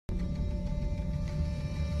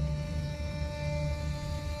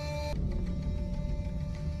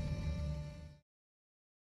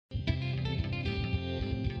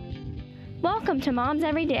Welcome to Moms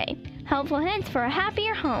Every Day, helpful hints for a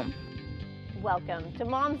happier home. Welcome to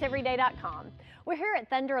momseveryday.com. We're here at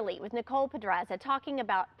Thunder Elite with Nicole Pedraza talking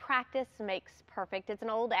about practice makes perfect. It's an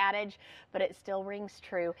old adage, but it still rings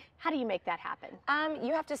true. How do you make that happen?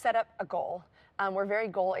 You have to set up a goal. We're very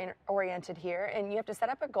goal-oriented here, and you have to set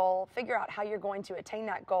up a goal, figure out how you're going to attain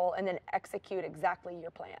that goal, and then execute exactly your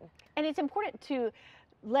plan. And it's important to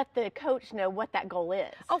let the coach know what that goal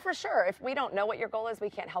is. Oh, for sure. If we don't know what your goal is, we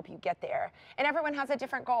can't help you get there. And everyone has a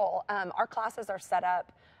different goal. Our classes are set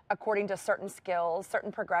up according to certain skills,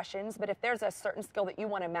 certain progressions, but if there's a certain skill that you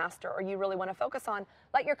want to master or you really want to focus on,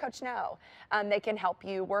 let your coach know. They can help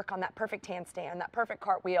you work on that perfect handstand, that perfect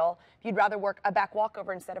cartwheel. If you'd rather work a back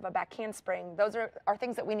walkover instead of a back handspring, those are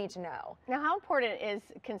things that we need to know. Now, how important is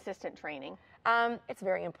consistent training? It's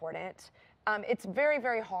very important. It's very,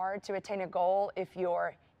 very hard to attain a goal if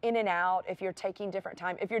you're in and out, if you're taking different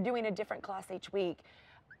time, if you're doing a different class each week.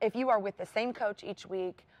 If you are with the same coach each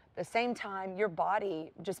week, the same time, your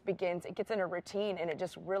body just it gets in a routine, and it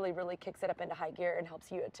just really, really kicks it up into high gear and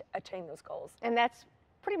helps you attain those goals. And that's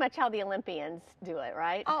pretty much how the Olympians do it,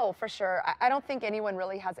 right? Oh, for sure. I don't think anyone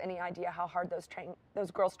really has any idea how hard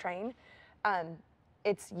those girls train.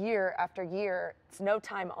 It's year after year. It's no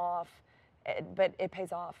time off. But it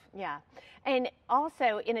pays off. Yeah. And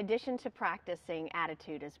also, in addition to practicing,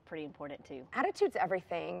 attitude is pretty important too. Attitude's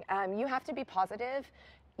everything. You have to be positive.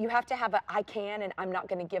 You have to have I can and I'm not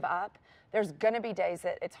going to give up. There's going to be days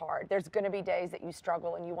that it's hard. There's going to be days that you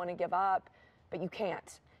struggle and you want to give up, but you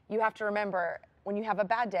can't. You have to remember, when you have a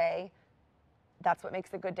bad day, that's what makes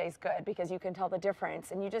the good days good, because you can tell the difference,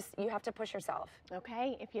 and you have to push yourself.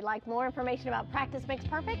 Okay, if you'd like more information about Practice Makes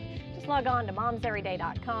Perfect, just log on to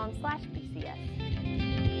momseveryday.com/PCS.